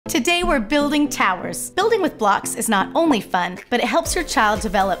Today we're building towers. Building with blocks is not only fun, but it helps your child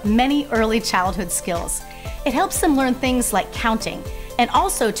develop many early childhood skills. It helps them learn things like counting, and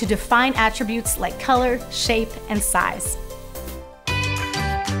also to define attributes like color, shape, and size.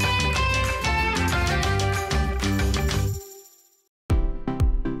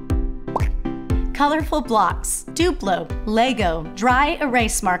 Colorful blocks, Duplo, Lego, dry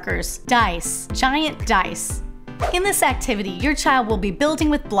erase markers, dice, giant dice. In this activity, your child will be building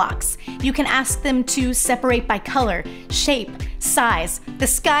with blocks. You can ask them to separate by color, shape, size. The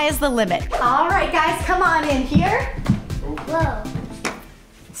sky is the limit. All right, guys, come on in here. Whoa.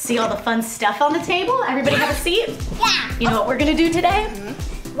 See all the fun stuff on the table? Everybody have a seat? Yeah. You know what we're gonna do today?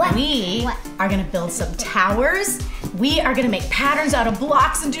 What? We are gonna build some towers. We are gonna make patterns out of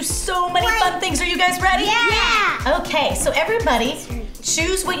blocks and do so many fun things. Are you guys ready? Yeah. Okay, so everybody,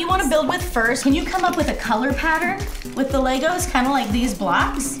 choose what you want to build with first. Can you come up with a color pattern with the Legos, kind of like these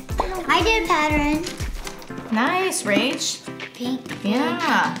blocks? I did a pattern. Nice, Rach. Pink.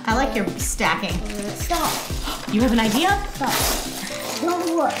 Yeah, I like your stacking. Stop. You have an idea? Stop.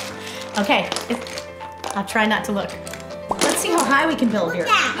 Don't look. Okay, I'll try not to look. Let's see how high we can build here.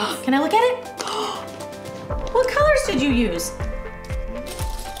 Can I look at it? What colors did you use?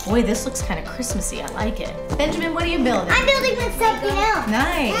 Boy, this looks kind of Christmassy. I like it. Benjamin, what are you building? I'm building with something else.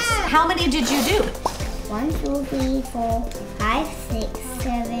 Nice. How many did you do? 1, 2, 3, 4, 5, 6,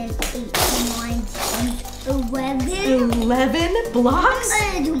 7, 8, 9, 10, 11. 11 blocks?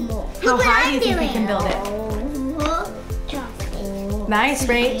 I'm gonna do more. How Look what high do I'm you think we doing. can build it? Nice,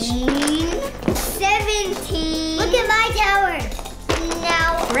 Rach. 17. Look at my tower.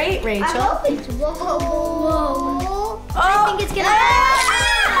 Now. Great, I Rachel. hope it's whoa. Oh. I think it's gonna.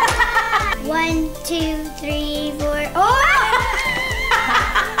 1, 2, 3, 4. Oh!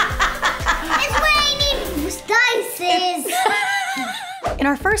 It's what I need dices. In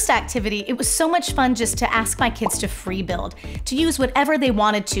our first activity, it was so much fun just to ask my kids to free build, to use whatever they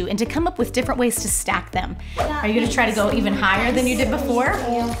wanted to, and to come up with different ways to stack them. Are you gonna try to go even higher than you did before?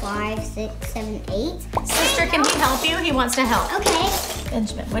 4, 5, 6, 7, 8. Sister, can he help you? He wants to help. Okay.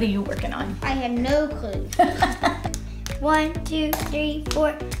 Benjamin, what are you working on? I have no clue. 1, 2, 3,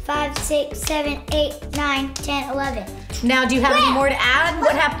 4, 5, 6, 7, 8, 9, 10, 11. Now, do you have any more to add?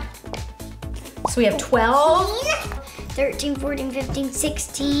 What happened? So we have 12. 13, 14, 15,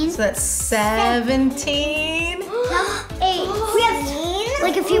 16. So that's 17. 8. We have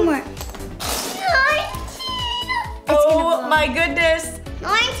like a few more. 19. Oh my goodness.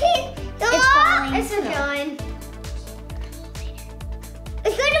 19. It's falling. It's okay.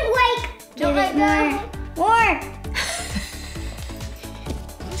 It's gonna break. Don't let go. More.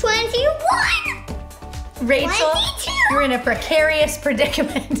 21. Rachel, 22. you're in a precarious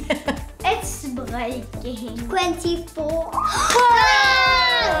predicament. It's breaking. 24.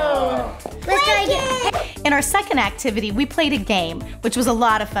 Whoa! Let's try again. In our second activity, we played a game, which was a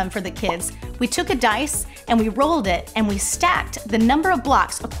lot of fun for the kids. We took a dice and we rolled it and we stacked the number of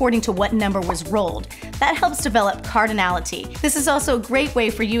blocks according to what number was rolled. That helps develop cardinality. This is also a great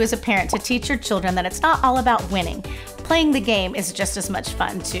way for you as a parent to teach your children that it's not all about winning. Playing the game is just as much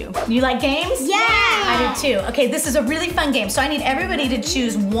fun too. You like games? Yeah! I do too. Okay, this is a really fun game, so I need everybody to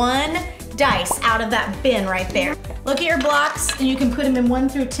choose one dice out of that bin right there. Look at your blocks and you can put them in 1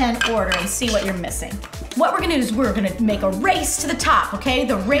 through 10 order and see what you're missing. What we're gonna do is we're gonna make a race to the top, okay?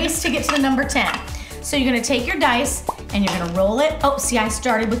 The race to get to the number 10. So you're gonna take your dice and you're gonna roll it. Oh, see, I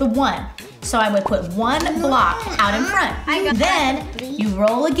started with a 1. So I would put 1 block out in front. Then you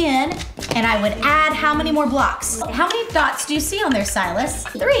roll again and I would add how many more blocks? How many dots do you see on there, Silas?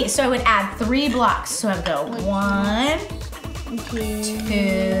 3. So I would add 3 blocks. So I would go 1,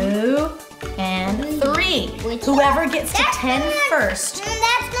 2, and 3. Whoever gets to 10 first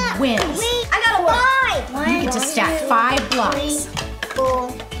wins. I got a 5. You get to stack 5 blocks. 4,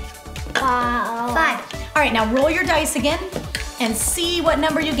 5. All right, now roll your dice again and see what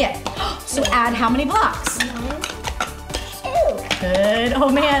number you get. So add how many blocks? 2. Good. Oh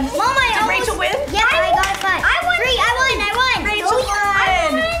man. Mom, Did Rachel win? Yeah, I got 5. I won. 3. I won. Rachel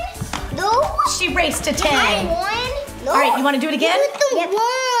won. No. She raced to 10. I won. No. All right, you want to do it again? Yep.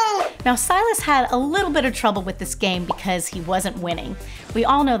 Now Silas had a little bit of trouble with this game because he wasn't winning. We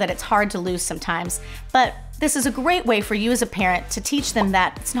all know that it's hard to lose sometimes, but this is a great way for you as a parent to teach them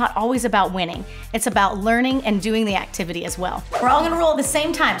that it's not always about winning. It's about learning and doing the activity as well. We're all gonna roll at the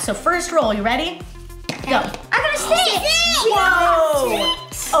same time. So first roll, you ready? Go. I got a 6. Whoa!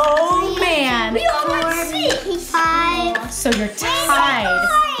 Oh man. We all got 6. 5. So you're tied.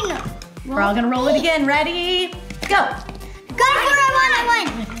 We're all gonna roll it again. Ready? Go.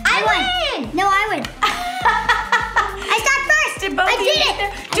 I won. No, I win. I start first. Did both I of did you it.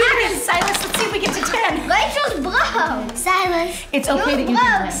 do It's okay that you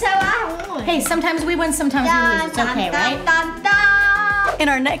didn't win. So I won. Hey, sometimes we win, sometimes we lose. It's okay, right? In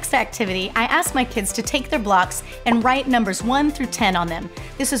our next activity, I asked my kids to take their blocks and write numbers 1 through 10 on them.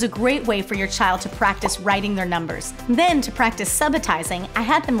 This is a great way for your child to practice writing their numbers. Then, to practice subitizing, I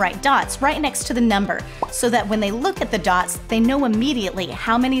had them write dots right next to the number so that when they look at the dots, they know immediately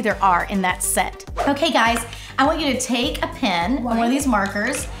how many there are in that set. Okay, guys, I want you to take a pen or one of these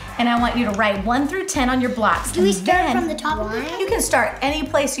markers, and I want you to write 1 through 10 on your blocks. Do we start from the top of it? You can start any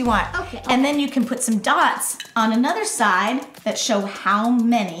place you want. Okay. And then you can put some dots on another side that show how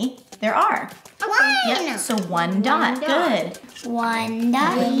many there are. One. Yep, so 1 dot. Good. 1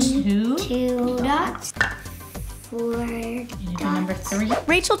 dot. 2. 2 dots. 4 dots. Number 3.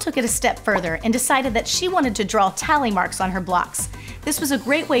 Rachel took it a step further and decided that she wanted to draw tally marks on her blocks. This was a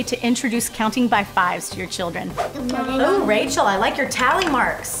great way to introduce counting by 5s to your children. Oh, Rachel, I like your tally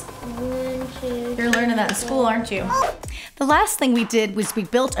marks. 1, 2. You're learning that in school, aren't you? The last thing we did was we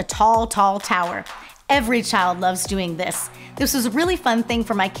built a tall, tall tower. Every child loves doing this. This was a really fun thing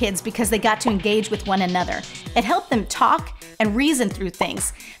for my kids because they got to engage with one another. It helped them talk and reason through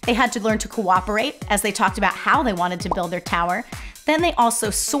things. They had to learn to cooperate as they talked about how they wanted to build their tower. Then they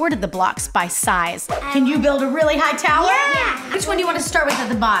also sorted the blocks by size. Can you build a really high tower? Yeah. Which one do you want to start with at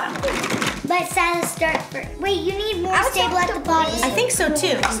the bottom? Let Silas start first. Wait, you need more stable at the bottom. I think so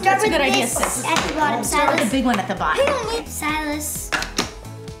too. Start That's a with good idea, this sis. at the bottom, Start with the Silas. big one at the bottom. Silas,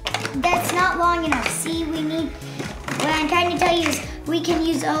 that's not long enough. See, what I'm trying to tell you is we can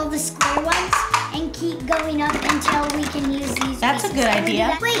use all the square ones and keep going up until we can use these. That's a pieces. good Can we do idea.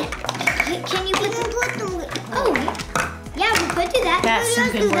 that? Wait, can you put them? Oh, yeah, we could do that. That's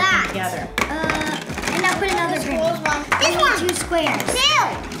some good working together. And now put another one. This one. 2 squares.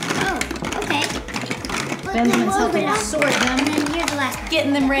 Oh, okay. Benjamin's helping us sort And them, then here's the last one.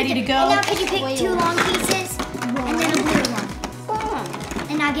 getting them ready to And go. now could you pick 2 long pieces and then a blue one?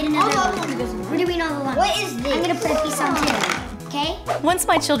 And now get another one. We're doing all the ones. What is this? I'm gonna put a piece on too. Okay? Once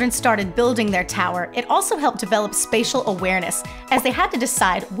my children started building their tower, it also helped develop spatial awareness as they had to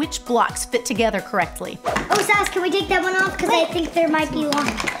decide which blocks fit together correctly. Oh, Sas, can we take that one off? Because I think there might be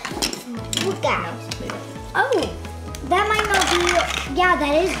one. Look at. Oh, that might not be. Yeah,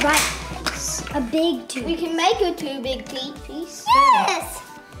 that is right. A big 2. We can make a 2 big piece. Yes.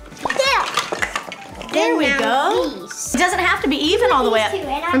 There we go. It doesn't have to be even all the way up.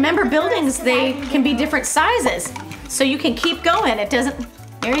 Remember, buildings, they can be different sizes. So you can keep going. It doesn't,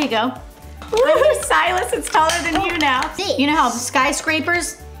 there you go. Woo, Silas, it's taller than you now. You know how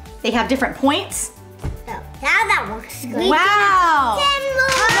skyscrapers, they have different points? Now that works good. Wow.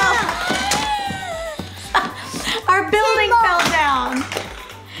 10 more. Our building fell down.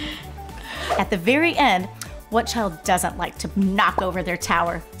 At the very end, what child doesn't like to knock over their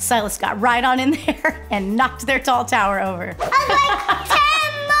tower? Silas got right on in there and knocked their tall tower over. I was like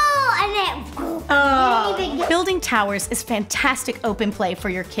 10 more, and then. Building towers is fantastic open play for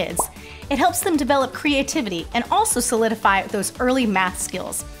your kids. It helps them develop creativity and also solidify those early math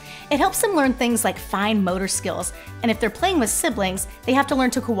skills. It helps them learn things like fine motor skills, and if they're playing with siblings, they have to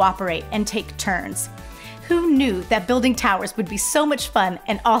learn to cooperate and take turns. Who knew that building towers would be so much fun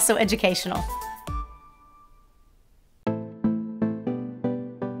and also educational?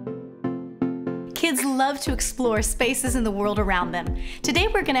 Kids love to explore spaces in the world around them. Today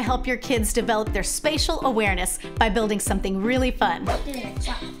we're going to help your kids develop their spatial awareness by building something really fun. You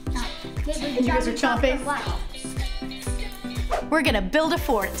guys are chomping? We're going to build a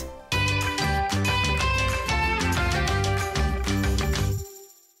fort.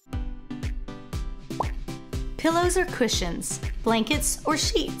 Pillows or cushions, blankets or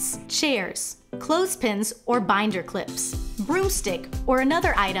sheets, chairs, clothespins or binder clips, broomstick or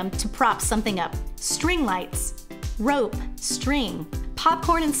another item to prop something up, string lights, rope, string,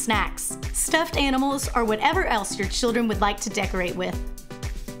 popcorn and snacks, stuffed animals, or whatever else your children would like to decorate with.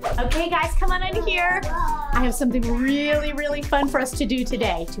 Okay guys, come on in here. I have something really, really fun for us to do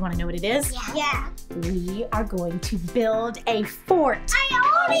today. Do you want to know what it is? Yeah. We are going to build a fort.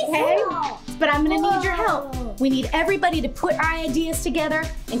 I already Okay? But I'm gonna need your help. We need everybody to put our ideas together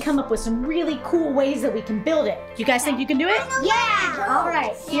and come up with some really cool ways that we can build it. You guys think you can do it? Yeah. All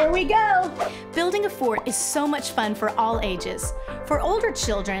right, here we go. Building a fort is so much fun for all ages. For older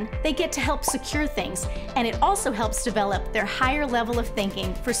children, they get to help secure things, and it also helps develop their higher level of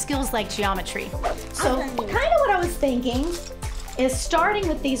thinking for skills like geometry. So kind of what I was thinking is starting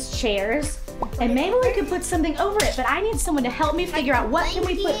with these chairs, and maybe we could put something over it, but I need someone to help me figure out what can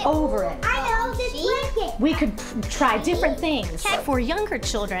we put over it. I know this blanket. We could try different things. For younger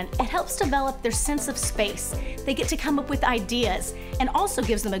children, it helps develop their sense of space. They get to come up with ideas and also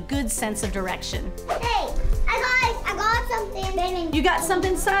gives them a good sense of direction. Hey, I got something. You got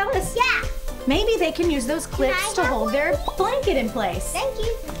something, Silas? Yeah. Maybe they can use those clips to hold their blanket in place. Thank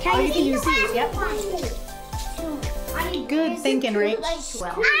you. Oh, you can use these, yep. Good thinking, Rach.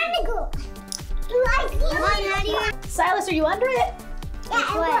 Well. I'm gonna go. Silas, are you under it?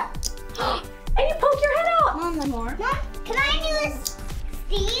 Yeah, And you poke your head out. Mom, can I use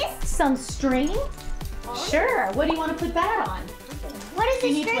these? Some string? Sure. What do you want to put that on? What is Do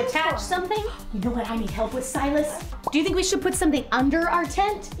you the need to string attach for? something? You know what I need help with, Silas? Do you think we should put something under our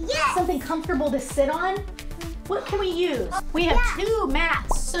tent? Yes. Something comfortable to sit on? What can we use? We have 2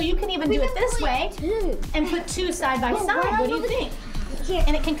 mats, so you can even do it this way and put 2 side by side. What do you think? Here.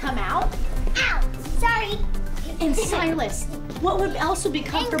 And it can come out. Ow. Sorry. And Silas, what would also be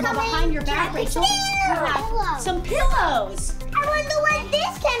comfortable Incoming. behind your back, Rachel? Pillows. Some pillows. I wonder what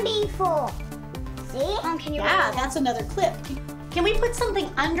this can be for. See? Can you Yeah, that's another clip. Can we put something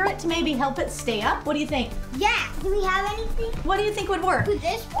under it to maybe help it stay up? What do you think? Yeah. Do we have anything? What do you think would work? With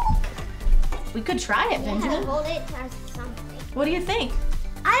this one? We could try it, Benjamin. Hold it as something. What do you think?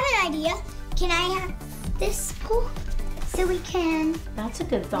 I have an idea. Can I have this pull so we can That's a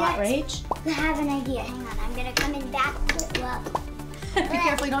good thought, Yes. Rach. have an idea? Hang on. I'm gonna come in backwards. Well, Be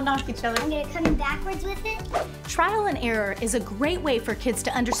careful you don't knock each other. I'm gonna come in backwards with it. Trial and error is a great way for kids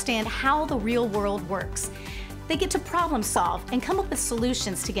to understand how the real world works. They get to problem solve and come up with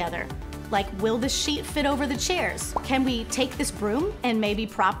solutions together. Like, will the sheet fit over the chairs? Can we take this broom and maybe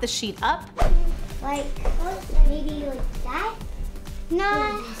prop the sheet up? Like maybe like that.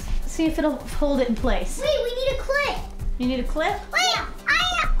 No. See if it'll hold it in place. Wait, we need a clip. You need a clip? Wait,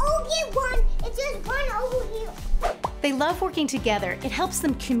 I'll get one. It's just one over here. They love working together. It helps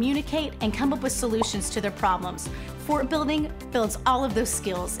them communicate and come up with solutions to their problems. Fort building builds all of those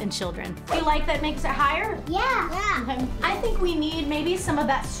skills in children. Do you like that makes it higher? Yeah. I think we need maybe some of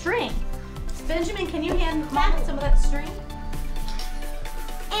that string. Benjamin, can you hand Mom some of that string?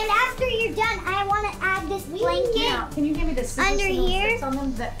 And after you're done, I want to add this blanket. Now, can you give me the scissors Under so those here? sticks on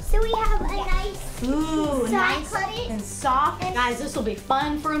them that So we have a nice. ooh, So nice I cut it. and soft. Guys, this will be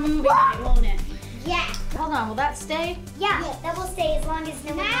fun for a movie night, won't it? Yeah. Hold on, will that stay? Yeah. That will stay as long as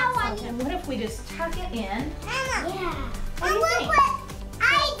no one else. And what if we just tuck it in? Yeah. What do you think? What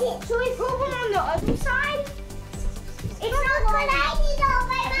I did. Should we put one on the other side? It's not what I did all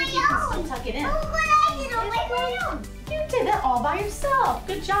by I think you my can own. still tuck it in. Look what I did all by my own. You did that all by yourself.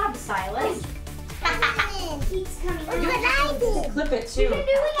 Good job, Silas. Keeps coming. Look what I did. Clip it You too. can do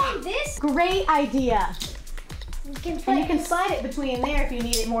it like this. Great idea. You can put And you can slide it between there if you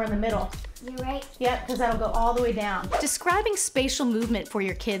need it more in the middle. You're right. Yep, because that'll go all the way down. Describing spatial movement for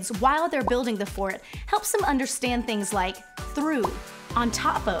your kids while they're building the fort helps them understand things like through, on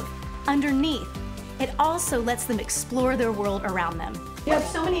top of, underneath. It also lets them explore their world around them. You have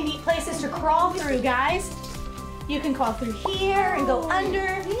so many neat places to crawl through, guys. You can crawl through here and go under.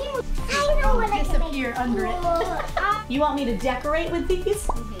 I know what I can Disappear make. under it. You want me to decorate with these?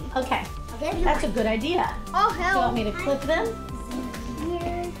 Okay, that's a good idea. Oh, Do you hell. want me to clip them?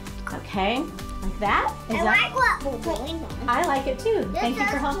 Here. Okay, like that? Is I that? like what we're doing. I like it too. Thank you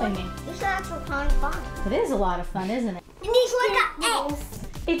for helping me. This is actually kind of fun. It is a lot of fun, isn't it? It needs like an S.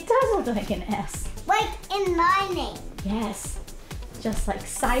 It does look like an S. Like in my name. Yes, just like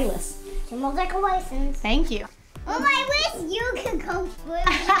Silas. Smells like a license. Thank you. Well, I wish you could go through.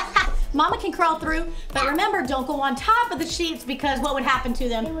 Mama can crawl through, but remember, don't go on top of the sheets because what would happen to It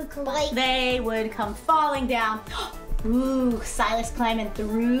them? would collide. They would come falling down. Ooh, Silas climbing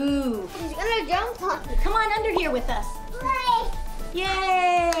through. He's gonna jump on it. Come on under here with us. Right.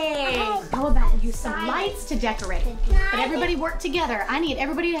 Yay! How about we use some lights to decorate? But everybody work together. I need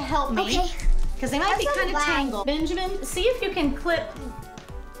everybody to help me. Okay. Because they might be That's a kind of lot. tangled. Benjamin, see if you can clip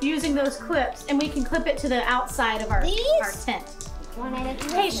using those clips and we can clip it to the outside of our tent.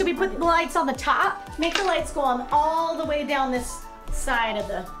 Hey, should we put the lights on the top? Make the lights go on all the way down this side of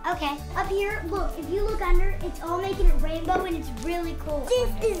the... Okay. Up here, look. If you look under, it's all making a rainbow, and it's really cool.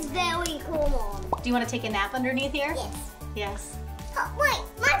 This is very cool, Mom. Do you want to take a nap underneath here? Yes. Yes. Oh, wait,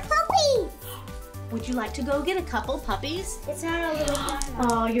 my puppy. Would you like to go get a couple puppies? It's not a little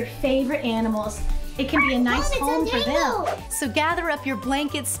one. Oh, your favorite animals. It can be a nice Mom, it's home for them. untangled. So gather up your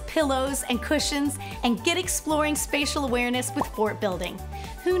blankets, pillows, and cushions and get exploring spatial awareness with fort building.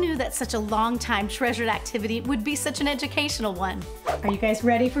 Who knew that such a long-time treasured activity would be such an educational one? Are you guys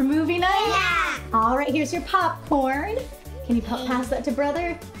ready for movie night? Yeah. All right, here's your popcorn. Can you pass that to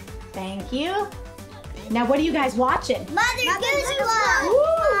brother? Thank you. Now, what are you guys watching? Mother Goose Club.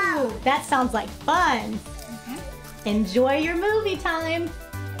 Ooh, that sounds like fun. Enjoy your movie time.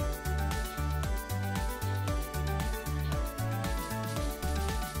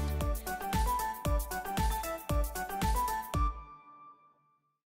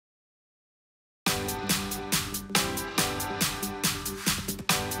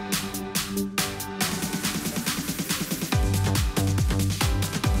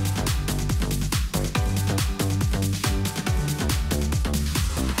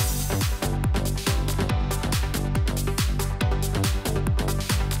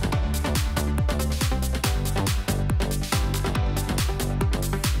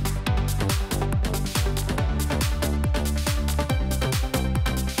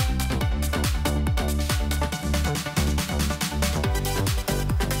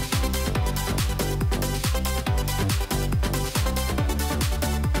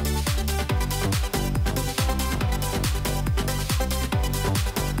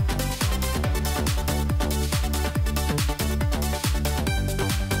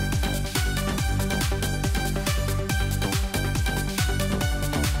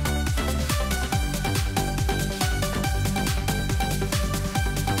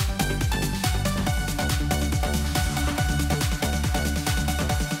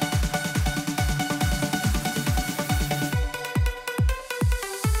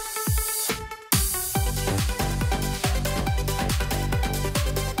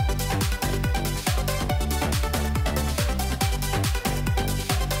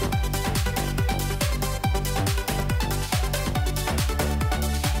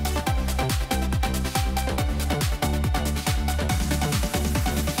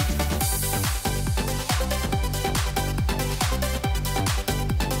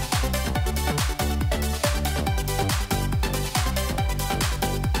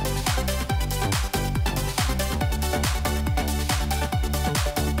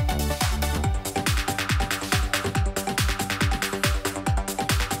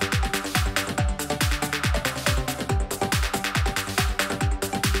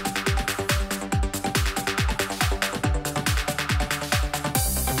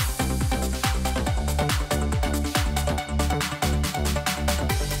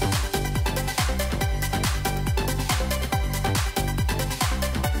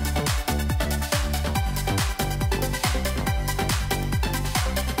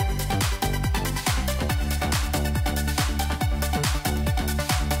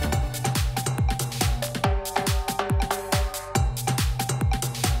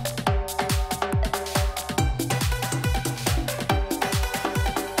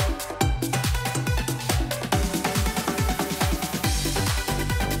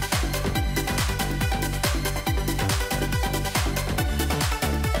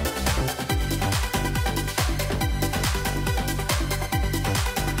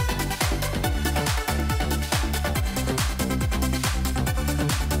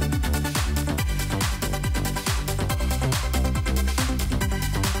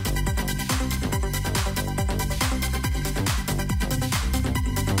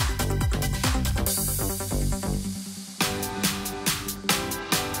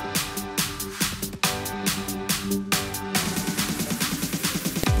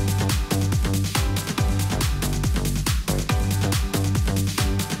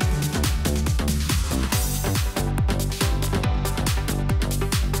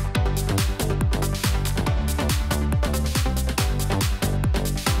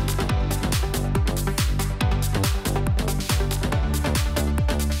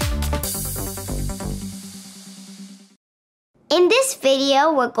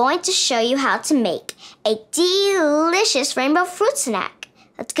 video, we're going to show you how to make a delicious rainbow fruit snack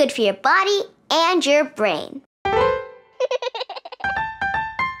that's good for your body and your brain.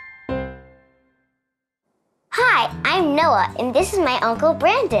 Hi, I'm Noah, and this is my Uncle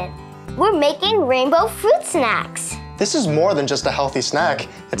Brandon. We're making rainbow fruit snacks. This is more than just a healthy snack.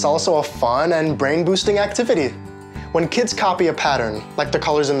 It's also a fun and brain-boosting activity. When kids copy a pattern, like the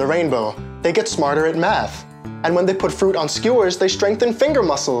colors in the rainbow, they get smarter at math. And when they put fruit on skewers, they strengthen finger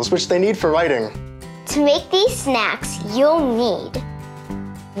muscles, which they need for writing. To make these snacks, you'll need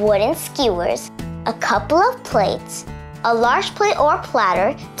wooden skewers, a couple of plates, a large plate or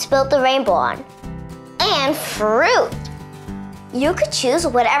platter to build the rainbow on, and fruit. You could choose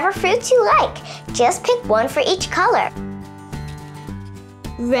whatever fruits you like. Just pick one for each color.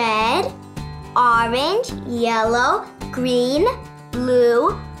 Red, orange, yellow, green,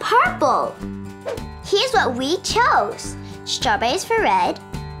 blue, purple. Here's what we chose. Strawberries for red,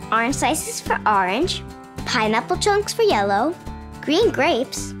 orange slices for orange, pineapple chunks for yellow, green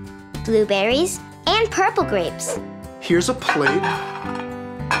grapes, blueberries, and purple grapes. Here's a plate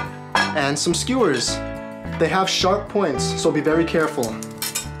and some skewers. They have sharp points, so be very careful.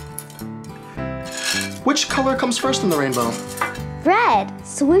 Which color comes first in the rainbow? Red,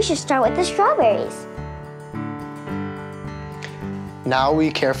 so we should start with the strawberries. Now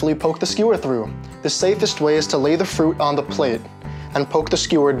we carefully poke the skewer through. The safest way is to lay the fruit on the plate and poke the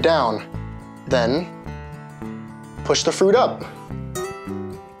skewer down. Then, push the fruit up.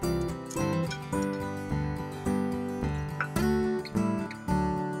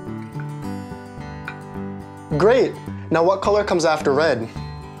 Great! Now what color comes after red?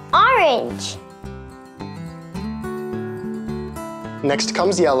 Orange. Next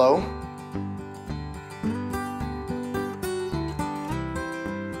comes yellow.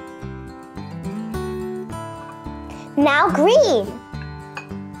 Now green.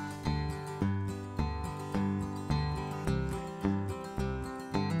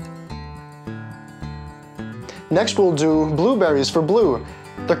 Next we'll do blueberries for blue.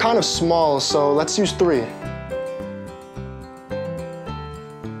 They're kind of small, so let's use 3.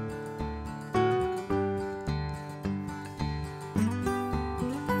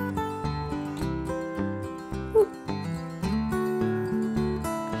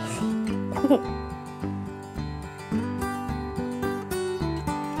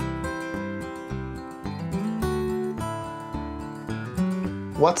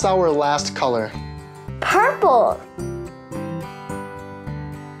 What's our last color? Purple.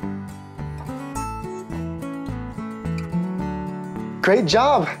 Great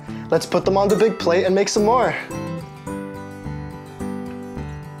job! Let's put them on the big plate and make some more.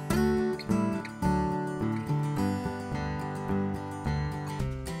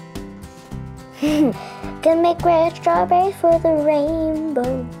 Gonna make red strawberries for the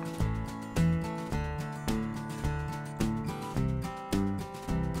rainbow.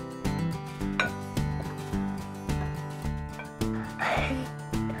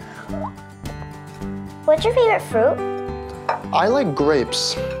 What's your favorite fruit? I like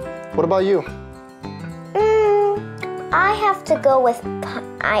grapes. What about you? I have to go with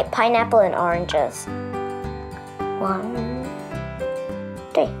pineapple and oranges. 1,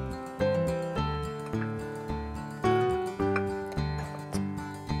 3.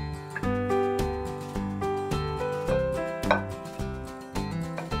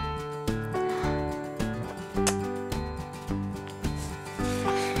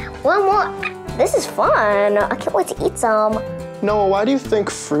 One more. This is fun. I can't wait to eat some. Noah, why do you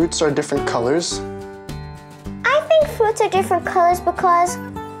think fruits are different colors? I think fruits are different colors because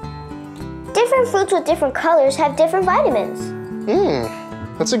different fruits with different colors have different vitamins.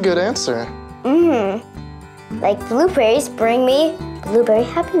 That's a good answer. Like blueberries bring me blueberry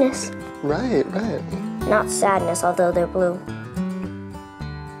happiness. Right, right. Not sadness, although they're blue.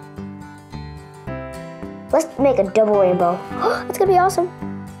 Let's make a double rainbow. It's gonna be awesome.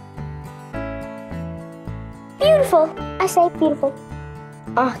 Beautiful. I say beautiful.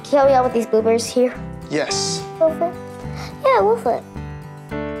 Can you help me out with these blueberries here? Yes. Wolf it? Yeah, wolf it.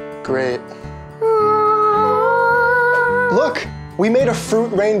 Great. Look, we made a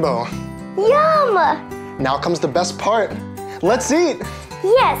fruit rainbow. Yum! Now comes the best part. Let's eat!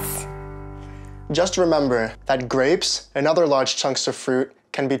 Yes! Just remember that grapes and other large chunks of fruit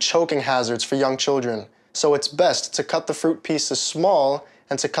can be choking hazards for young children. So it's best to cut the fruit pieces small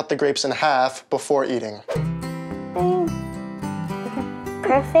and to cut the grapes in half before eating.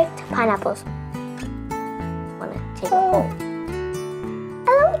 Perfect pineapples. Wanna take a bowl. I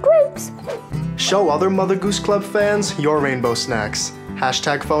love grapes. Show other Mother Goose Club fans your rainbow snacks.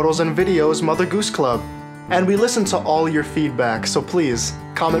 #photos and videos Mother Goose Club. And we listen to all your feedback, so please,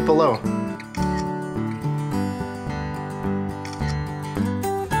 comment below.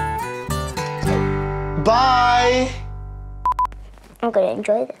 Bye! I'm gonna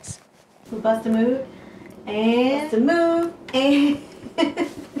enjoy this. We bust a move, and bust a move, and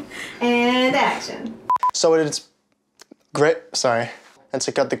and action. So it's great, sorry. And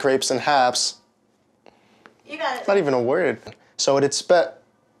to cut the grapes in halves. You got it. It's not even a word. So it's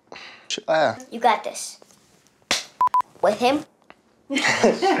You got this. With him?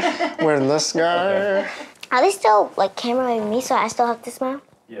 We're this guy. Are they still like cameraing me so I still have to smile?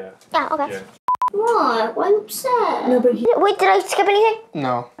 Yeah. Yeah, okay. Yeah. What? Why are you upset? No, but Wait, did I skip anything?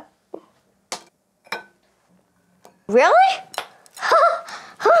 No. Really?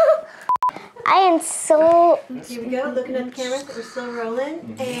 I am so... here we go, looking at the camera, we're still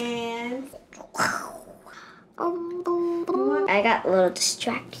rolling, and... I got a little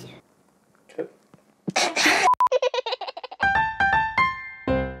distracted.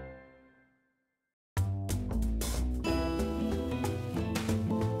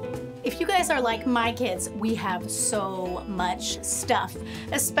 If you guys are like my kids, we have so much stuff,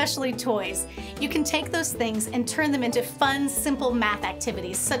 especially toys. You can take those things and turn them into fun, simple math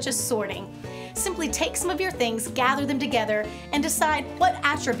activities, such as sorting. Simply take some of your things, gather them together, and decide what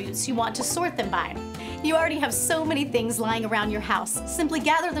attributes you want to sort them by. You already have so many things lying around your house. Simply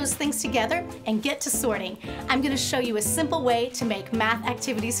gather those things together and get to sorting. I'm going to show you a simple way to make math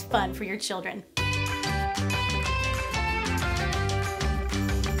activities fun for your children.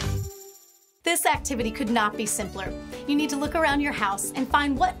 This activity could not be simpler. You need to look around your house and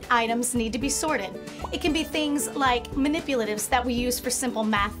find what items need to be sorted. It can be things like manipulatives that we use for simple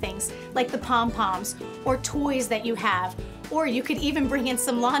math things, like the pom-poms, or toys that you have, or you could even bring in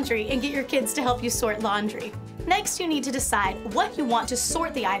some laundry and get your kids to help you sort laundry. Next, you need to decide what you want to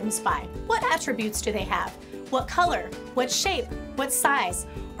sort the items by. What attributes do they have? What color? What shape? What size?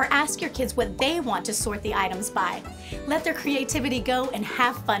 Or ask your kids what they want to sort the items by. Let their creativity go and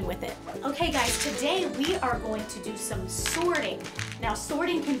have fun with it. Okay guys, today we are going to do some sorting. Now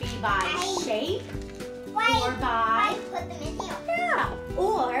sorting can be by shape, or by... put them in here? Yeah,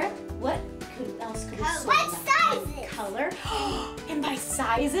 or what else could we sort? What sizes? Color, and by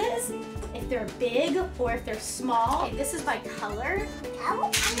sizes, if they're big or if they're small. Okay, this is by color. I'm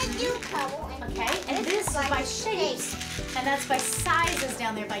gonna do color. Okay, and this is by shapes. And that's by sizes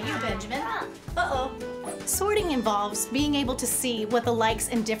down there by you, Benjamin. Uh-oh. Sorting involves being able to see what the likes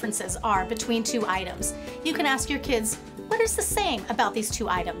and differences are between two items. You can ask your kids, what is the same about these two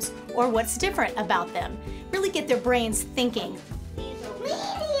items? Or what's different about them? Really get their brains thinking.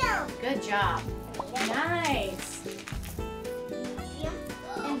 Medium. Good job. Nice.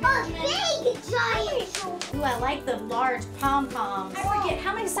 Big giant. Ooh, I like the large pom-poms. I forget,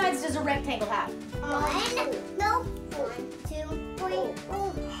 how many sides does a rectangle have? One, 2, 3,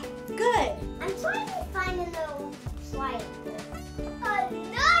 4. Good. I'm trying to find a little slide.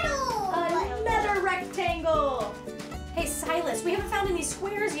 Another rectangle. Hey, Silas, we haven't found any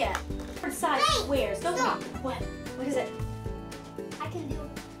squares yet. Different size squares. Don't we? What? What is it? I can do.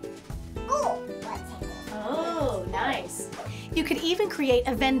 Oh, nice. You could even create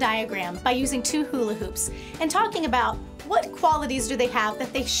a Venn diagram by using two hula hoops and talking about what qualities do they have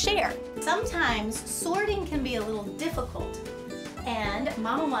that they share. Sometimes sorting can be a little difficult, and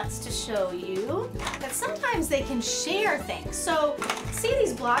Mama wants to show you that sometimes they can share things. So see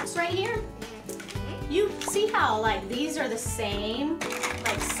these blocks right here? You see how like these are the same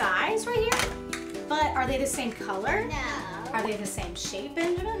like size right here? But are they the same color? No. Are they the same shape,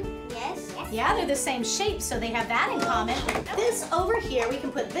 Benjamin? Yes. Yeah, they're the same shape, so they have that in common. This over here, we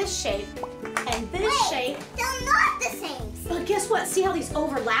can put this shape and this shape. They're not the same. But guess what? See how these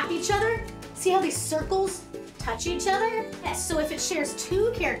overlap each other? See how these circles touch each other? Yes. So if it shares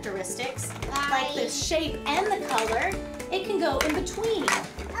two characteristics, like the shape and the color, it can go in between.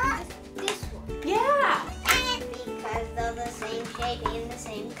 This one. Yeah. Because they're the same shape and the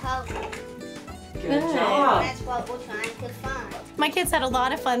same color. Good job. That's what we're trying to find. My kids had a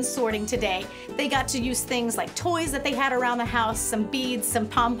lot of fun sorting today. They got to use things like toys that they had around the house, some beads, some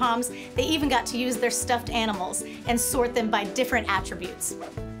pom-poms. They even got to use their stuffed animals and sort them by different attributes.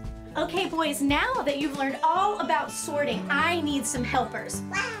 Okay, boys, now that you've learned all about sorting, I need some helpers.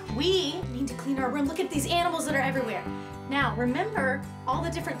 We need to clean our room. Look at these animals that are everywhere. Now, remember all the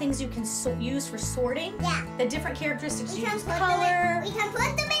different things you can use for sorting? Yeah. The different characteristics you use, We color, can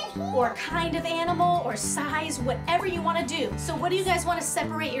put them in here. or kind of animal, or size, whatever you want to do. So what do you guys want to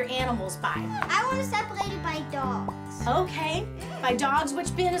separate your animals by? I want to separate it by dogs. Okay, by dogs,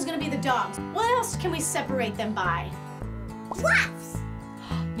 which bin is going to be the dogs? What else can we separate them by? Flaps.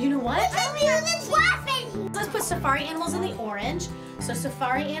 You know what? We can use the flap in Let's put safari animals in the orange. So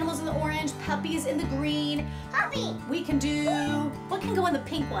safari animals in the orange, puppies in the green. Puppy. We can do, what can go in the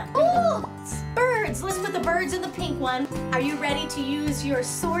pink one? Ooh. Birds. Let's put the birds in the pink one. Are you ready to use your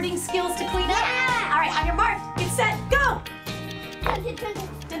sorting skills to clean up? Yeah. All right, on your mark, get set, go.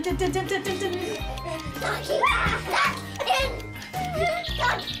 Dun, dun, dun, dun, dun, dun, dun.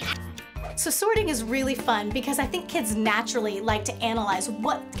 So sorting is really fun because I think kids naturally like to analyze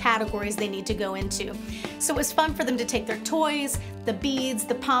what categories they need to go into. So it was fun for them to take their toys, the beads,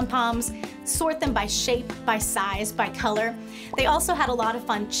 the pom-poms, sort them by shape, by size, by color. They also had a lot of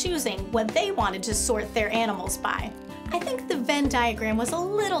fun choosing what they wanted to sort their animals by. I think the Venn diagram was a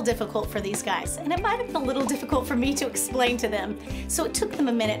little difficult for these guys, and it might have been a little difficult for me to explain to them. So it took them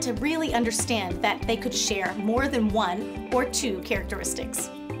a minute to really understand that they could share more than one or two characteristics.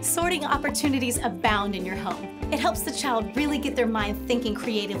 Sorting opportunities abound in your home. It helps the child really get their mind thinking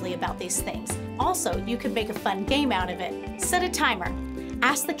creatively about these things. Also, you could make a fun game out of it. Set a timer.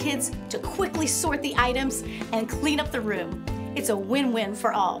 Ask the kids to quickly sort the items and clean up the room. It's a win-win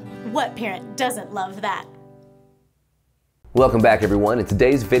for all. What parent doesn't love that? Welcome back, everyone. In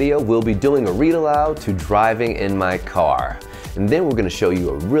today's video, we'll be doing a read aloud to Driving in My Car. And then we're going to show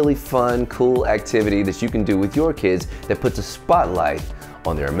you a really fun, cool activity that you can do with your kids that puts a spotlight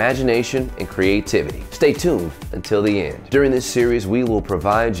on their imagination and creativity. Stay tuned until the end. During this series, we will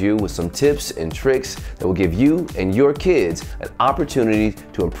provide you with some tips and tricks that will give you and your kids an opportunity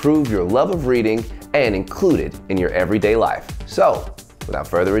to improve your love of reading and include it in your everyday life. So, without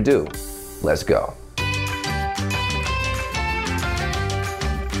further ado, let's go.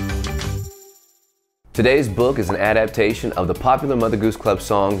 Today's book is an adaptation of the popular Mother Goose Club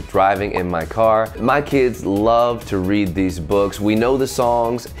song, Driving in My Car. My kids love to read these books. We know the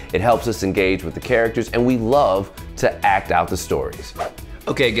songs, it helps us engage with the characters, and we love to act out the stories.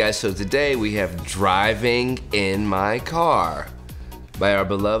 Okay guys, so today we have Driving in My Car by our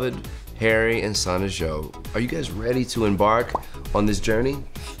beloved Harry and Sana Jo. Are you guys ready to embark on this journey?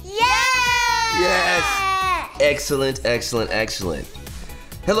 Yeah! Yes! Excellent, excellent, excellent.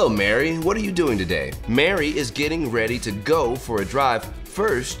 Hello, Mary. What are you doing today? Mary is getting ready to go for a drive.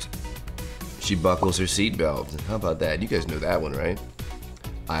 First, she buckles her seatbelt. How about that? You guys know that one, right?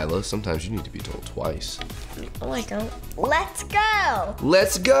 Isla, sometimes you need to be told twice. Oh, I don't. Let's go.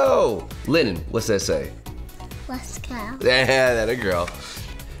 Let's go. Lennon, what's that say? Let's go. Yeah, that a girl.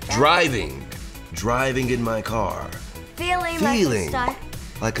 Driving. Driving in my car. Feeling Feeling like a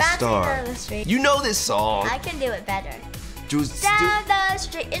star. Like a Bouncing star. down the street. You know this song. I can do it better. Down the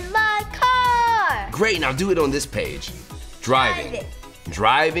street in my car. Great, now do it on this page. Driving.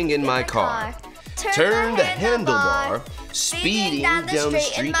 Driving in my car. Turn the handlebar. Speeding down the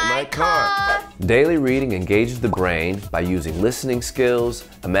street in my car. Daily reading engages the brain by using listening skills,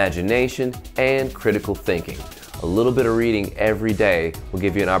 imagination, and critical thinking. A little bit of reading every day will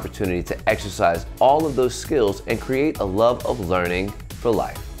give you an opportunity to exercise all of those skills and create a love of learning for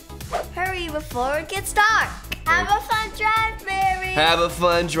life. Hurry before it gets dark. Have a fun drive, Mary. Have a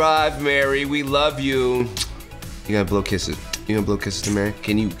fun drive, Mary. We love you. You gotta blow kisses. You gonna blow kisses to Mary?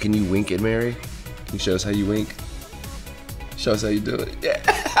 Can you wink at Mary? Can you show us how you wink? Show us how you do it. Yeah.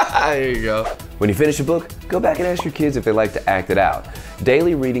 There you go. When you finish a book, go back and ask your kids if they like to act it out.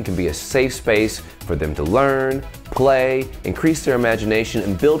 Daily reading can be a safe space for them to learn, play, increase their imagination,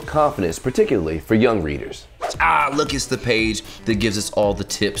 and build confidence, particularly for young readers. Look, it's the page that gives us all the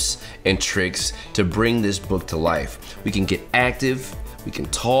tips and tricks to bring this book to life. We can get active, we can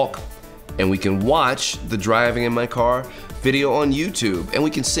talk, and we can watch the Driving in My Car video on YouTube, and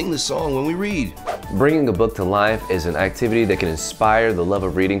we can sing the song when we read. Bringing a book to life is an activity that can inspire the love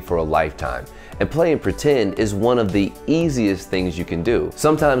of reading for a lifetime. And playing pretend is one of the easiest things you can do.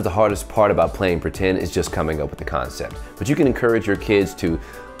 Sometimes the hardest part about playing pretend is just coming up with the concept. But you can encourage your kids to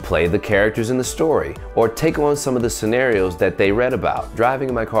play the characters in the story, or take on some of the scenarios that they read about. Driving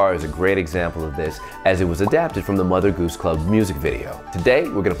in My Car is a great example of this, as it was adapted from the Mother Goose Club music video. Today,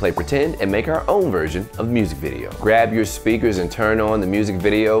 we're gonna play pretend and make our own version of the music video. Grab your speakers and turn on the music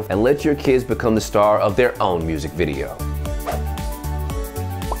video, and let your kids become the star of their own music video.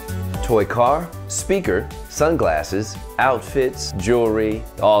 Toy car, speaker, sunglasses, outfits, jewelry,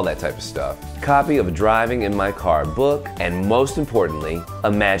 all that type of stuff. Copy of Driving in My Car book, and most importantly,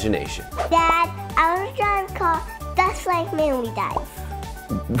 imagination. Dad, I want to drive a car that's like me when we die.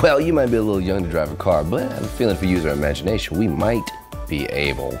 Well, you might be a little young to drive a car, but I'm feeling if we use our imagination, we might be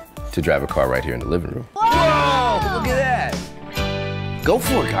able to drive a car right here in the living room. Whoa! Look at that! Go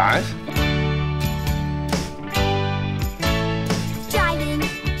for it, guys.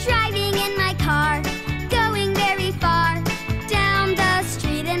 Driving in my car, going very far. Down the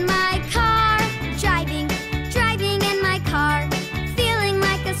street in my car. Driving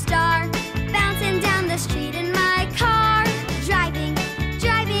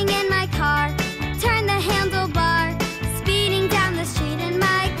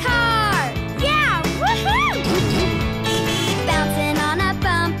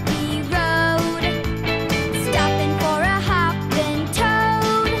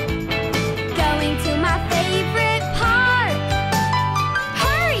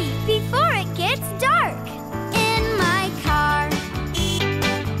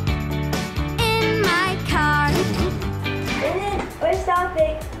stop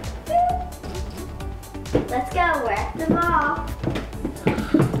it. Let's go, we're at the mall.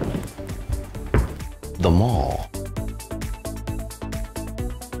 The mall.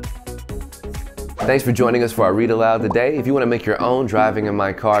 Thanks for joining us for our Read Aloud today. If you want to make your own Driving in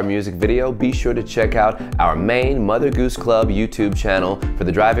My Car music video, be sure to check out our main Mother Goose Club YouTube channel for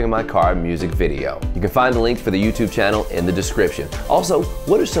the Driving in My Car music video. You can find the link for the YouTube channel in the description. Also,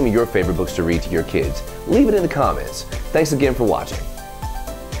 what are some of your favorite books to read to your kids? Leave it in the comments. Thanks again for watching.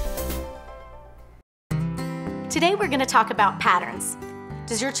 Today we're going to talk about patterns.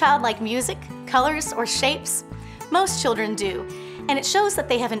 Does your child like music, colors, or shapes? Most children do. And it shows that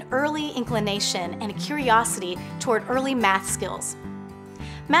they have an early inclination and a curiosity toward early math skills.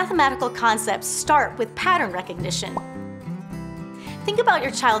 Mathematical concepts start with pattern recognition. Think about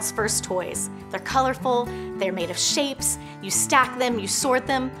your child's first toys. They're colorful, they're made of shapes, you stack them, you sort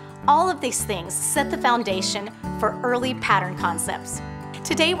them. All of these things set the foundation for early pattern concepts.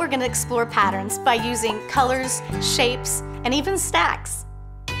 Today we're going to explore patterns by using colors, shapes, and even stacks.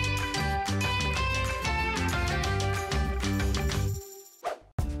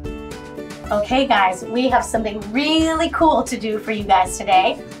 Okay guys, we have something really cool to do for you guys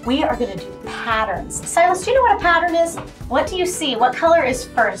today. We are gonna do patterns. Silas, do you know what a pattern is? What do you see? What color is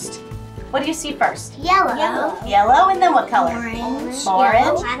first? What do you see first? Yellow. Yellow, and then what color? Orange.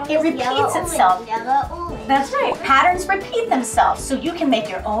 Orange. It repeats itself. Yellow, orange. That's right, patterns repeat themselves. So you can make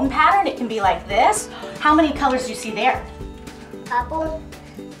your own pattern. It can be like this. How many colors do you see there? Purple,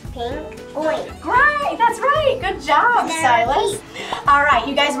 pink, orange. Right, that's right. Good job, Silas. All right,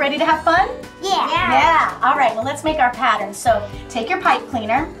 you guys ready to have fun? Yeah. All right, well, let's make our pattern. So take your pipe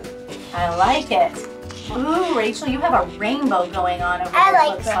cleaner. I like it. Ooh, Rachel, you have a rainbow going on over I there,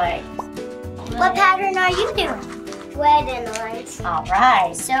 like looks that. like. What pattern are you doing? Red and orange. All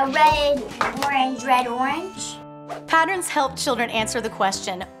right. So red, orange. Patterns help children answer the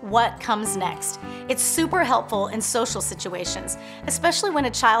question, what comes next? It's super helpful in social situations, especially when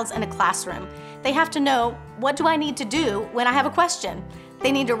a child's in a classroom. They have to know, what do I need to do when I have a question?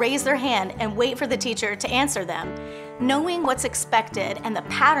 They need to raise their hand and wait for the teacher to answer them. Knowing what's expected and the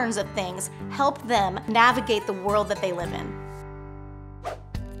patterns of things help them navigate the world that they live in.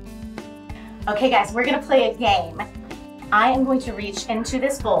 Okay guys, we're gonna play a game. I am going to reach into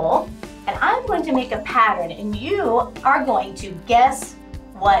this bowl and I'm going to make a pattern and you are going to guess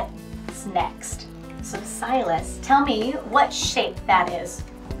what's next. So Silas, tell me what shape that is.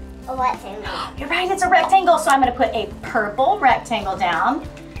 A rectangle. You're right, it's a rectangle. So I'm gonna put a purple rectangle down.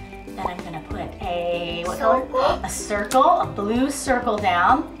 Then I'm gonna put a, what color? A circle, a blue circle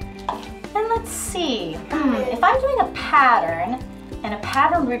down. And let's see, if I'm doing a pattern and a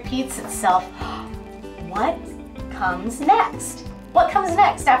pattern repeats itself, what comes next? What comes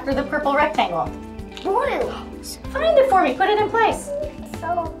next after the purple rectangle? Blue. Find it for me, put it in place.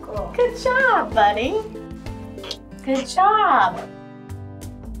 Circle. Good job, buddy. Good job.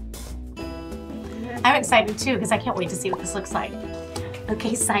 I'm excited too because I can't wait to see what this looks like.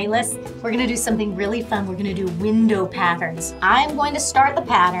 Okay, Silas, we're gonna do something really fun. We're gonna do window patterns. I'm going to start the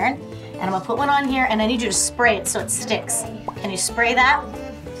pattern and I'm gonna put one on here and I need you to spray it so it sticks. Can you spray that?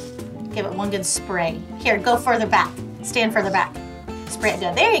 Give it one good spray. Here, go further back. Stand further back. Spray it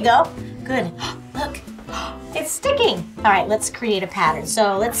good. There you go. Good. Look, it's sticking. All right, let's create a pattern.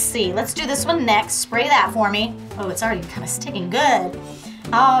 So let's see. Let's do this one next. Spray that for me. Oh, it's already kind of sticking. Good.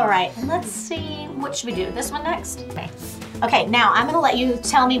 All right, and let's see. What should we do? This one next? Okay. Okay, now I'm gonna let you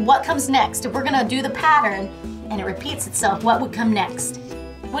tell me what comes next. If we're gonna do the pattern and it repeats itself, what would come next?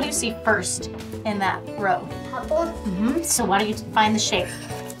 What do you see first in that row? Purple. So why don't you find the shape?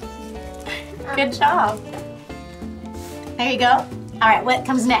 Good job. There you go. All right, what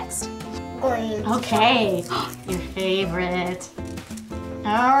comes next? Orange. Okay, your favorite.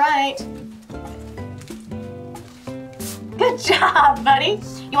 All right. Good job, buddy.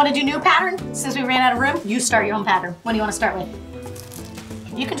 You want to do new pattern? Since we ran out of room, you start your own pattern. What do you want to start with?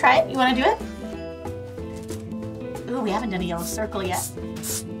 You can try it. You want to do it? Ooh, we haven't done a yellow circle yet.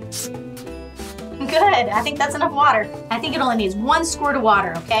 Good, I think that's enough water. I think it only needs one squirt of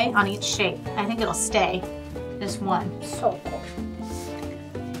water, okay, on each shape. I think it'll stay, just one. Circle.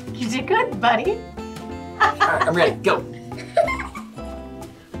 You did good, buddy. All right, I'm ready, go.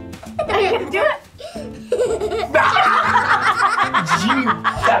 Are you gonna do it?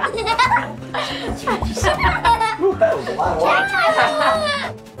 That was a lot of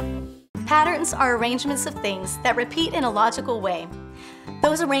water. Patterns are arrangements of things that repeat in a logical way.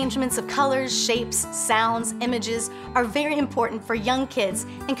 Those arrangements of colors, shapes, sounds, images are very important for young kids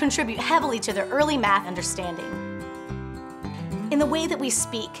and contribute heavily to their early math understanding. In the way that we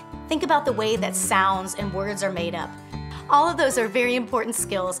speak, think about the way that sounds and words are made up. All of those are very important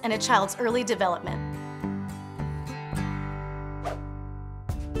skills in a child's early development.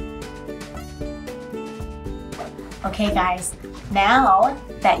 Okay guys, now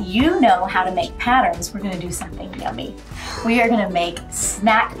that you know how to make patterns, we're gonna do something yummy. We are gonna make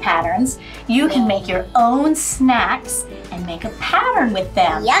snack patterns. You can make your own snacks and make a pattern with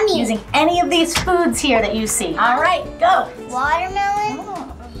them. Yummy. Using any of these foods here that you see. All right, go. Watermelon,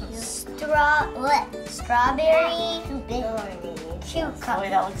 strawberry, cucumber. Boy,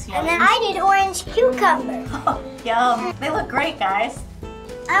 that looks And yummy. then I did orange cucumber. Yum. They look great, guys.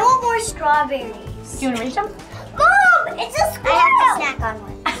 I want more strawberries. Do you wanna reach them? Mom, it's a squirrel! I have to snack on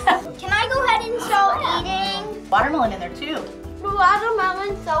one. Can I go ahead and start eating? Watermelon in there too.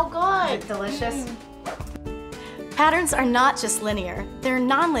 Watermelon's so good. Delicious. Patterns are not just linear, they're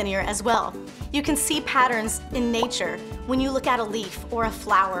non-linear as well. You can see patterns in nature when you look at a leaf or a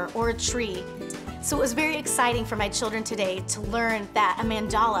flower or a tree. So it was very exciting for my children today to learn that a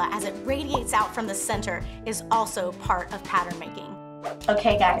mandala, as it radiates out from the center, is also part of pattern making.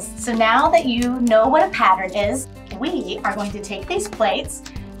 Okay guys, so now that you know what a pattern is, we are going to take these plates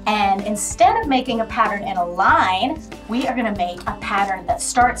and instead of making a pattern in a line, we are gonna make a pattern that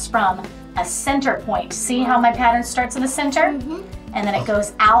starts from a center point. See how my pattern starts in the center? And then it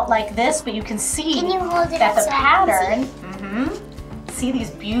goes out like this, but you can see Can you hold it that the up so I can pattern, see these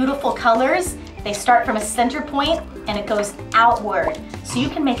beautiful colors? They start from a center point and it goes outward. So you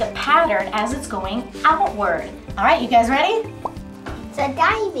can make a pattern as it's going outward. All right, you guys ready? It's a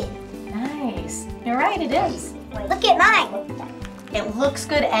diamond. Nice. You're right, it is. Look at mine. It looks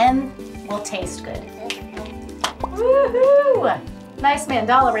good and will taste good. Woohoo! Nice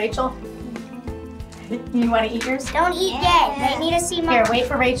mandala, Rachel. You want to eat yours? Don't eat yet. I need to see my. Here, wait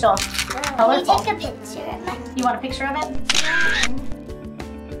for Rachel. Can you Colorful. take a picture of mine? You want a picture of it?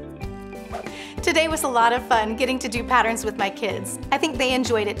 Today was a lot of fun getting to do patterns with my kids. I think they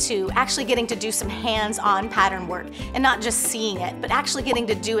enjoyed it too, actually getting to do some hands-on pattern work and not just seeing it, but actually getting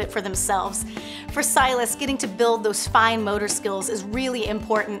to do it for themselves. For Silas, getting to build those fine motor skills is really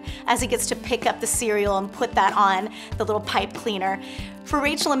important as he gets to pick up the cereal and put that on the little pipe cleaner. For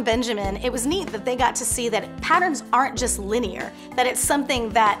Rachel and Benjamin, it was neat that they got to see that patterns aren't just linear, that it's something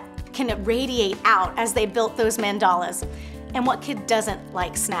that can radiate out as they built those mandalas. And what kid doesn't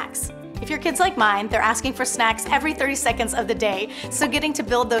like snacks? If your kid's like mine, they're asking for snacks every 30 seconds of the day. So getting to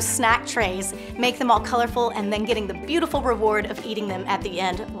build those snack trays, make them all colorful, and then getting the beautiful reward of eating them at the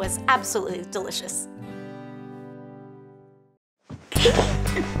end was absolutely delicious.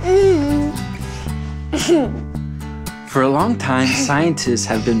 For a long time, scientists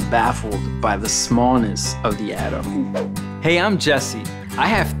have been baffled by the smallness of the atom. Hey, I'm Jesse. I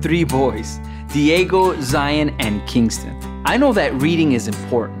have 3 boys, Diego, Zion, and Kingston. I know that reading is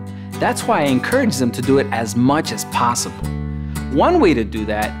important. That's why I encourage them to do it as much as possible. One way to do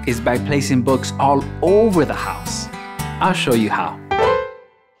that is by placing books all over the house. I'll show you how.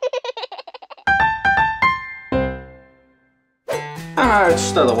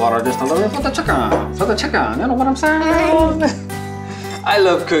 Stir the water just a little bit for the chicken, you know what I'm saying? I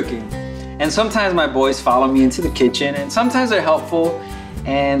love cooking. And sometimes my boys follow me into the kitchen, and sometimes they're helpful,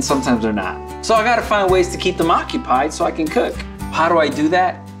 and sometimes they're not. So I gotta find ways to keep them occupied so I can cook. How do I do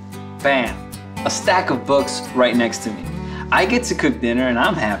that? Bam, a stack of books right next to me. I get to cook dinner and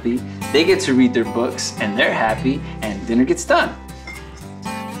I'm happy. They get to read their books and they're happy, and dinner gets done.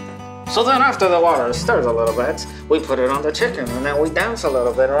 So then after the water stirs a little bit, we put it on the chicken and then we dance a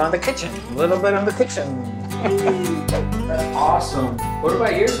little bit around the kitchen. A little bit in the kitchen. That's awesome. What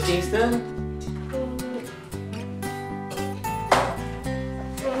about yours, Kingston?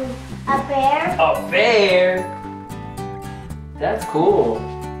 A bear. A bear? That's cool.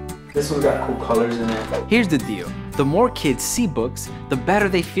 This one's got cool colors in it. Here's the deal. The more kids see books, the better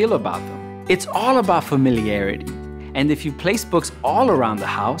they feel about them. It's all about familiarity. And if you place books all around the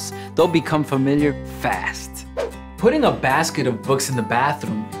house, they'll become familiar fast. Putting a basket of books in the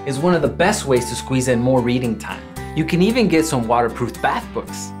bathroom is one of the best ways to squeeze in more reading time. You can even get some waterproof bath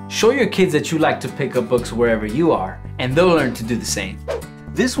books. Show your kids that you like to pick up books wherever you are, and they'll learn to do the same.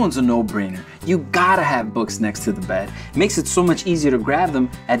 This one's a no-brainer. You gotta have books next to the bed. It makes it so much easier to grab them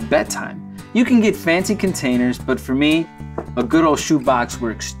at bedtime. You can get fancy containers, but for me, a good old shoebox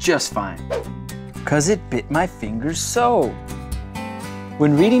works just fine. 'Cause it bit my fingers so.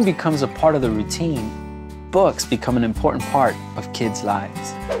 When reading becomes a part of the routine, books become an important part of kids'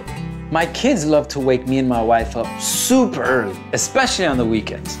 lives. My kids love to wake me and my wife up super early, especially on the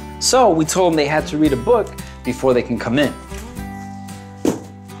weekends. So we told them they had to read a book before they can come in.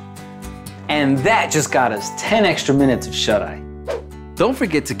 And that just got us 10 extra minutes of shut-eye. Don't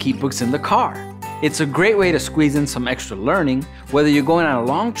forget to keep books in the car. It's a great way to squeeze in some extra learning, whether you're going on a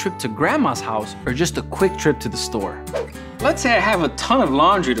long trip to grandma's house or just a quick trip to the store. Let's say I have a ton of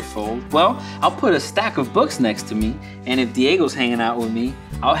laundry to fold. Well, I'll put a stack of books next to me, and if Diego's hanging out with me,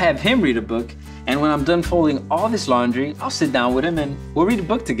 I'll have him read a book, and when I'm done folding all this laundry, I'll sit down with him and we'll read a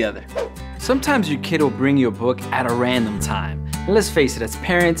book together. Sometimes your kid will bring you a book at a random time. And let's face it, as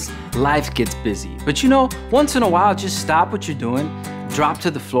parents, life gets busy. But you know, once in a while, just stop what you're doing, drop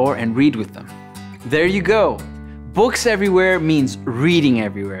to the floor and read with them. There you go. Books everywhere means reading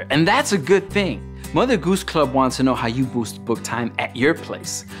everywhere, and that's a good thing. Mother Goose Club wants to know how you boost book time at your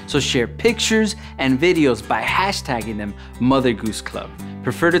place. So share pictures and videos by hashtagging them Mother Goose Club.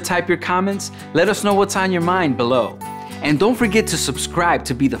 Prefer to type your comments? Let us know what's on your mind below. And don't forget to subscribe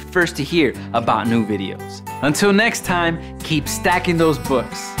to be the first to hear about new videos. Until next time, keep stacking those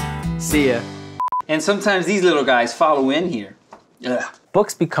books. See ya. And sometimes these little guys follow in here. Ugh.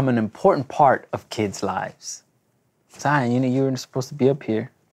 Books become an important part of kids' lives. Zion, you know you were supposed to be up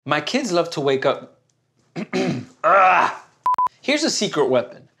here. My kids love to wake up. Here's a secret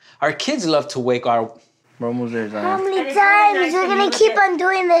weapon. Our kids love to wake our... We're almost there, Zion. How many times? We're gonna keep on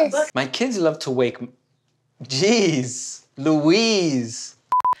doing this. My kids love to wake... Jeez, Louise.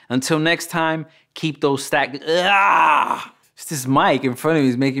 Until next time, keep those stacked... It's this mic in front of me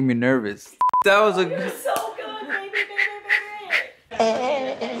is making me nervous. That was a... You're so good, baby, baby, baby.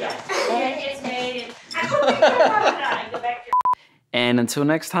 And until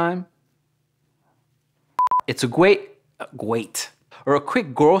next time, it's a quick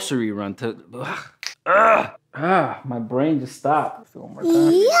grocery run to... my brain just stopped. One more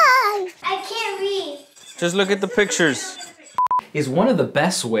time. Yeah, I can't read. Just look at the pictures. It's one of the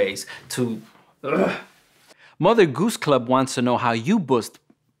best ways to... Mother Goose Club wants to know how you boost.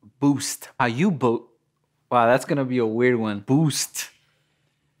 Wow, that's gonna be a weird one. Boost.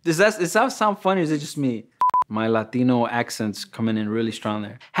 Does that sound funny or is it just me? My Latino accent's coming in really strong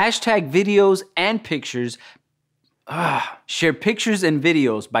there. Hashtag videos and pictures. Share pictures and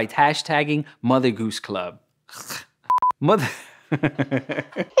videos by hashtagging Mother Goose Club. Mother...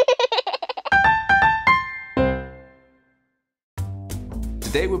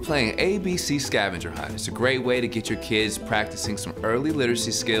 Today we're playing ABC Scavenger Hunt. It's a great way to get your kids practicing some early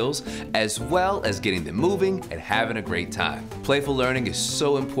literacy skills, as well as getting them moving and having a great time. Playful learning is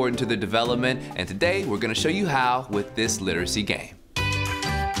so important to their development, and today we're going to show you how with this literacy game.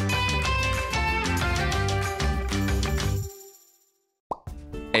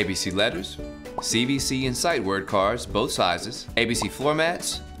 ABC letters, CVC and sight word cards, both sizes, ABC floor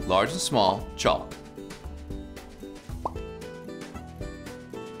mats, large and small, chalk.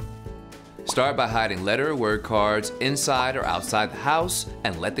 Start by hiding letter or word cards inside or outside the house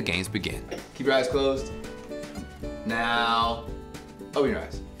and let the games begin. Keep your eyes closed. Now, open your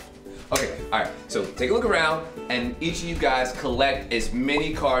eyes. Okay, all right, so take a look around and each of you guys collect as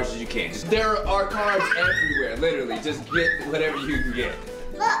many cards as you can. There are cards everywhere, literally. Just get whatever you can get.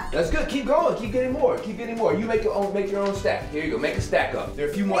 That's good, keep going, keep getting more, keep getting more. You make your own stack. Here you go, make a stack up. There are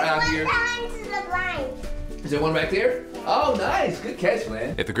a few more out here. Is there one back there? Oh, nice. Good catch,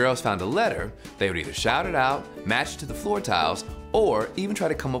 man. If the girls found a letter, they would either shout it out, match it to the floor tiles, or even try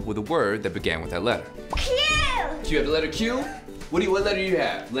to come up with a word that began with that letter. Q! Do you have the letter Q? What letter do you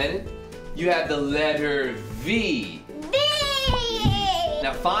have, Lennon? You have the letter V. B!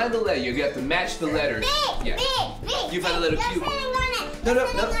 Now find the letter. You have to match the letters. B! Yeah. B! You find the letter Q. No.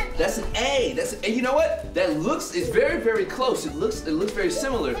 That's an A. That's an A. You know what? It's very, very close. It looks very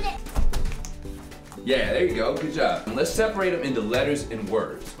similar. Yeah, there you go, good job. And let's separate them into letters and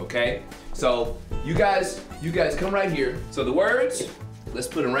words, okay? So you guys come right here. So the words, let's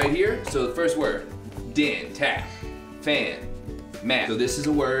put them right here. So the first word, den, tap, fan, map. So this is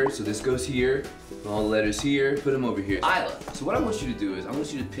a word, so this goes here. All the letters here, put them over here. Isla. So what I want you to do is I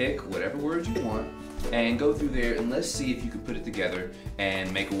want you to pick whatever word you want and go through there and let's see if you can put it together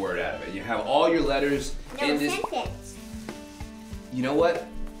and make a word out of it. You have all your letters in this. Sentence. You know what?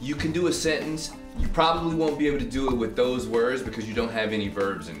 You can do a sentence. You probably won't be able to do it with those words because you don't have any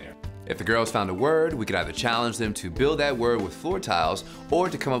verbs in there. If the girls found a word, we could either challenge them to build that word with floor tiles or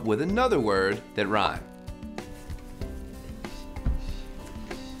to come up with another word that rhymed.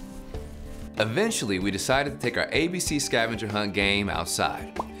 Eventually, we decided to take our ABC scavenger hunt game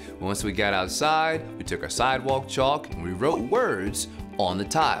outside. Once we got outside, we took our sidewalk chalk and we wrote words on the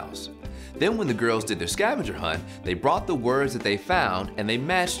tiles. Then when the girls did their scavenger hunt, they brought the words that they found and they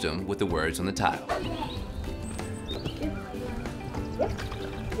matched them with the words on the tile.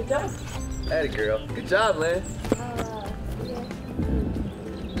 Good job. Atta girl. Good job, Lynn.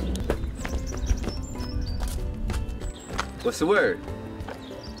 What's the word?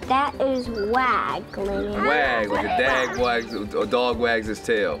 That is wag, Lennon. Wag, like a dog wags his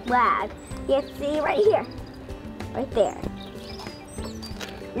tail. Wag. You see right here. Right there.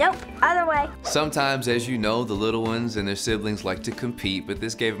 Nope, other way. Sometimes, as you know, the little ones and their siblings like to compete, but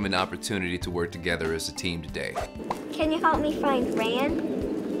this gave them an opportunity to work together as a team today. Can you help me find Ran?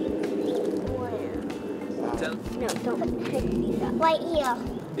 No, don't pick these up. Right here.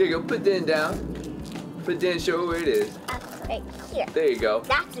 Here you go, put Den down. Put Den, show her where it is. Right here. There you go.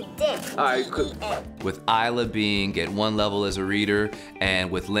 That's a Den. All right, cool. With Isla being at one level as a reader and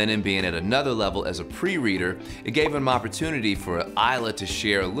with Lennon being at another level as a pre-reader, it gave him an opportunity for Isla to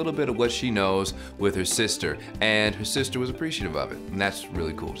share a little bit of what she knows with her sister, and her sister was appreciative of it, and that's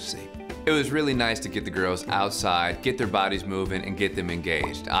really cool to see. It was really nice to get the girls outside, get their bodies moving, and get them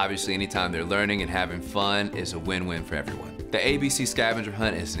engaged. Obviously, anytime they're learning and having fun is a win-win for everyone. The ABC Scavenger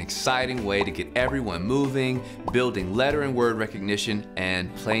Hunt is an exciting way to get everyone moving, building letter and word recognition,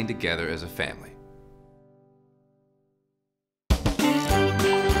 and playing together as a family.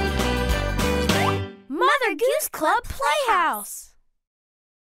 Mother Goose Club Playhouse.